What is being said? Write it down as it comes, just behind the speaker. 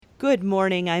Good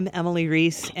morning. I'm Emily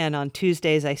Reese, and on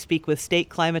Tuesdays I speak with state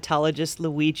climatologist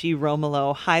Luigi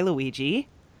Romolo. Hi, Luigi.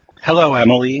 Hello,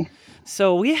 Emily.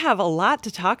 So, we have a lot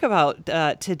to talk about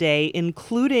today,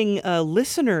 including a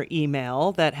listener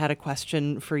email that had a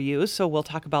question for you. So, we'll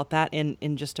talk about that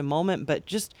in just a moment. But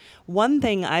just one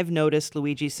thing I've noticed,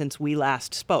 Luigi, since we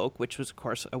last spoke, which was, of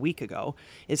course, a week ago,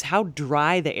 is how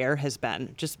dry the air has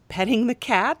been. Just petting the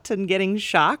cat and getting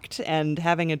shocked and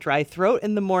having a dry throat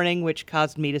in the morning, which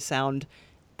caused me to sound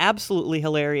absolutely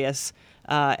hilarious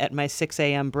at my 6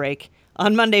 a.m. break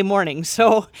on Monday morning.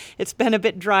 So, it's been a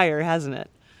bit drier, hasn't it?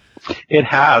 It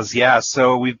has, yeah.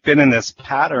 So we've been in this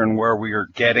pattern where we are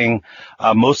getting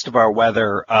most of our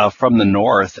weather from the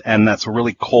north, and that's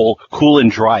really cool and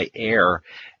dry air.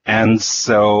 And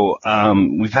so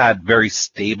we've had a very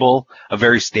stable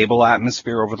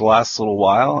atmosphere over the last little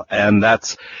while, and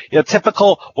that's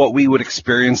typical what we would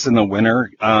experience in the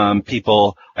winter.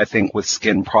 People, I think, with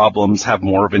skin problems have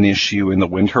more of an issue in the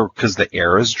winter because the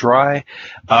air is dry,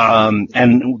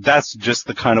 and that's just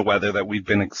the kind of weather that we've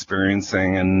been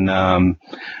experiencing. And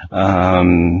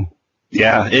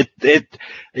yeah, it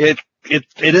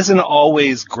isn't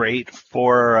always great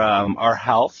for our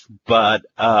health, but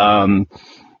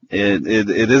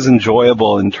it is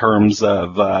enjoyable in terms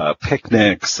of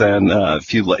picnics and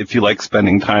if you like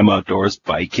spending time outdoors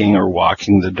biking or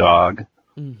walking the dog.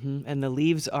 And the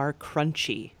leaves are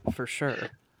crunchy for sure.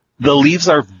 The leaves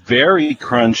are very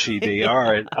crunchy. They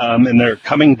are, and they're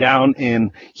coming down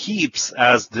in heaps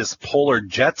as this polar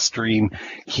jet stream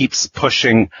keeps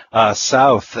pushing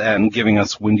south and giving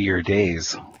us windier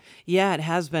days. Yeah, it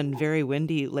has been very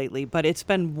windy lately, but it's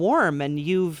been warm. And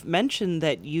you've mentioned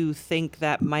that you think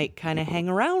that might kind of hang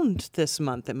around this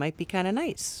month. It might be kind of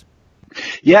nice.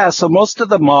 Yeah, so most of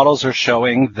the models are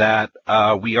showing that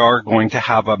we are going to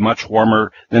have a much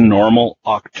warmer than normal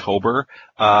October.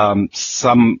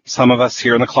 Some of us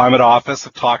here in the climate office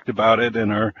have talked about it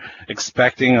and are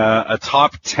expecting a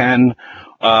top 10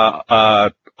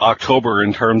 October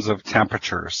in terms of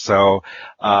temperature. So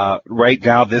right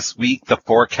now this week the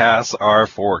forecasts are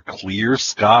for clear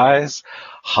skies,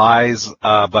 highs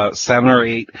about 7 or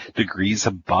 8 degrees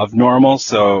above normal.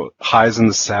 So highs in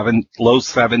the low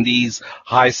 70s,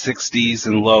 high 60s,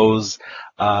 and lows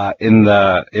in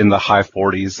the high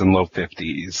 40s and low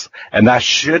 50s, and that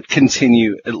should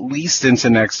continue at least into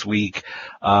next week.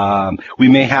 We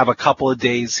may have a couple of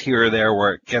days here or there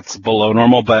where it gets below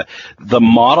normal, but the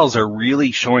models are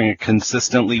really showing a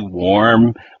consistently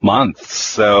warm month.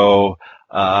 So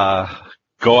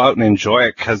go out and enjoy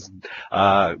it, because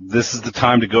this is the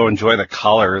time to go enjoy the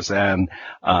colors. And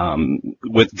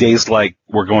with days like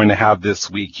we're going to have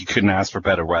this week, you couldn't ask for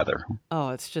better weather. Oh,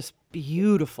 it's just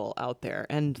beautiful out there.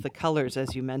 And the colors,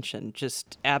 as you mentioned,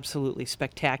 just absolutely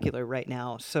spectacular right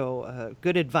now. So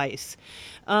good advice.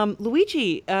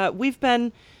 Luigi, we've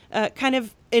been kind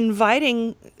of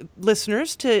inviting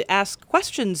listeners to ask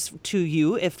questions to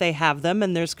you if they have them,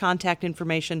 and there's contact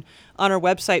information on our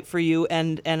website for you,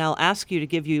 and I'll ask you to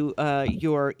give you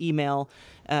your email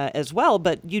as well.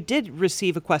 But you did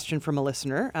receive a question from a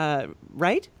listener,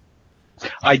 right?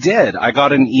 I did. I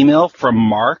got an email from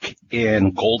Mark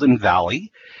in Golden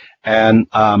Valley, and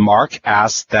Mark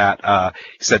asked that,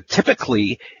 he said,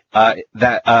 typically,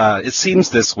 it seems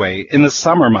this way. In the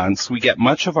summer months, we get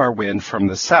much of our wind from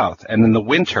the south, and in the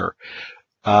winter,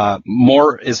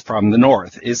 more is from the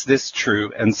north. Is this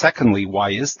true? And secondly,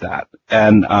 why is that?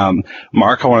 And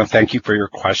Mark, I want to thank you for your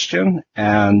question,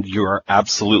 and you're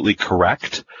absolutely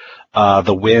correct.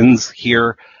 The winds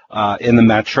here in the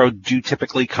metro do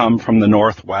typically come from the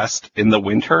northwest in the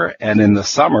winter, and in the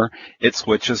summer it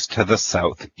switches to the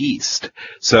southeast.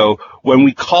 So when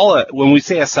we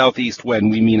say a southeast wind,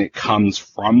 we mean it comes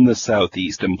from the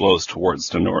southeast and blows towards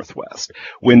the northwest.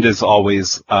 Wind is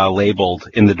always labeled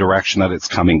in the direction that it's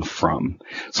coming from.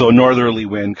 So a northerly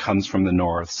wind comes from the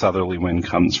north, southerly wind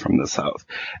comes from the south.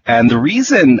 And the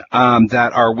reason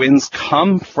that our winds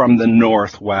come from the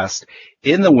northwest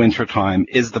in the wintertime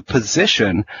is the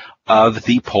position of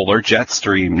the polar jet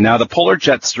stream. Now, the polar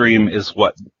jet stream is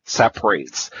what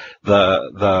separates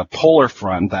the polar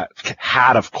front, that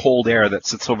hat of cold air that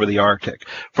sits over the Arctic,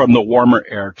 from the warmer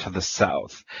air to the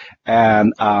south.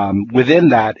 And within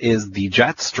that is the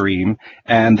jet stream,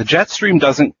 and the jet stream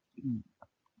doesn't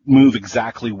move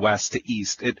exactly west to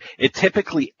east. It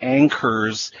typically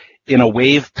anchors in a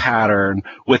wave pattern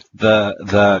with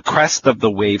the crest of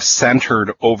the wave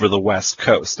centered over the west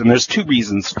coast. And there's two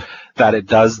reasons that it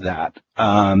does that.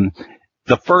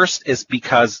 The first is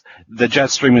because the jet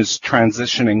stream is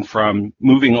transitioning from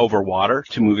moving over water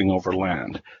to moving over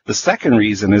land. The second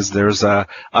reason is there's a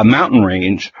mountain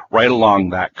range right along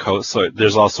that coast, so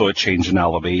there's also a change in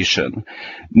elevation.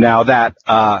 Now that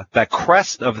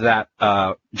crest of that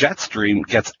jet stream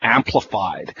gets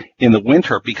amplified in the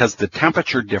winter because the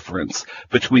temperature difference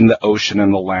between the ocean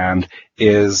and the land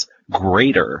is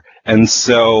greater. And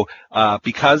so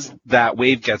because that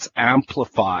wave gets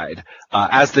amplified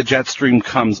as the jet stream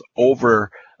comes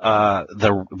over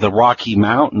the Rocky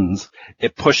Mountains,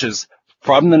 it pushes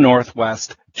from the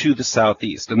northwest to the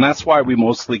southeast. And that's why we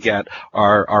mostly get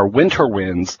our winter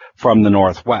winds from the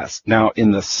northwest. Now,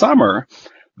 in the summer,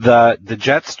 the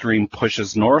jet stream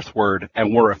pushes northward,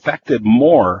 and we're affected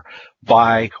more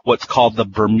by what's called the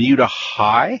Bermuda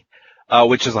High,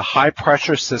 which is a high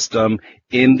pressure system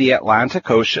in the Atlantic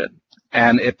Ocean,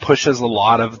 and it pushes a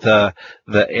lot of the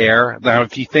air. Now,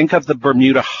 if you think of the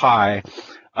Bermuda High,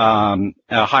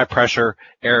 high pressure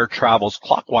air travels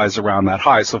clockwise around that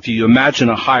high. So if you imagine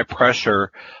a high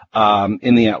pressure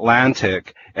in the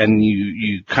Atlantic, and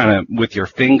you kind of with your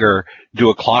finger do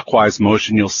a clockwise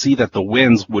motion, you'll see that the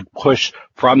winds would push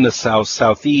from the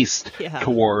southeast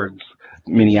towards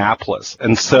Minneapolis.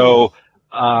 And so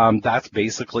that's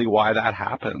basically why that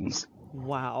happens.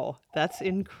 Wow, that's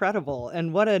incredible.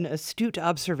 And what an astute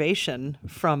observation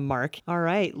from Mark. All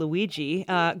right, Luigi,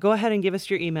 go ahead and give us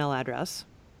your email address.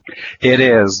 It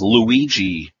is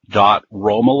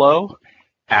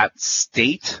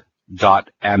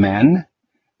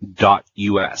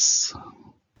luigi.romolo@state.mn.us.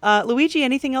 Luigi,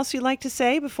 anything else you'd like to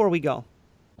say before we go?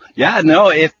 Yeah,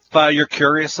 no, if you're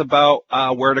curious about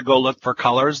where to go look for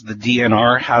colors, the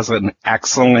DNR has an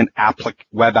excellent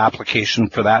web application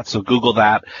for that. So Google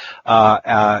that.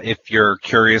 If you're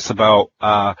curious about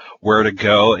where to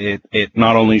go, it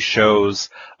not only shows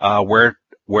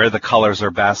where the colors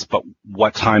are best, but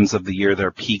what times of the year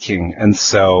they're peaking. And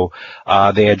so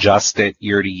they adjust it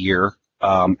year to year.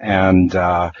 And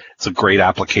it's a great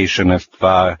application if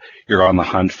you're on the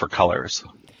hunt for colors.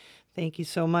 Thank you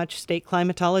so much, state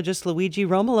climatologist Luigi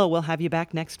Romolo. We'll have you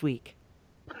back next week.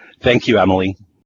 Thank you, Emily.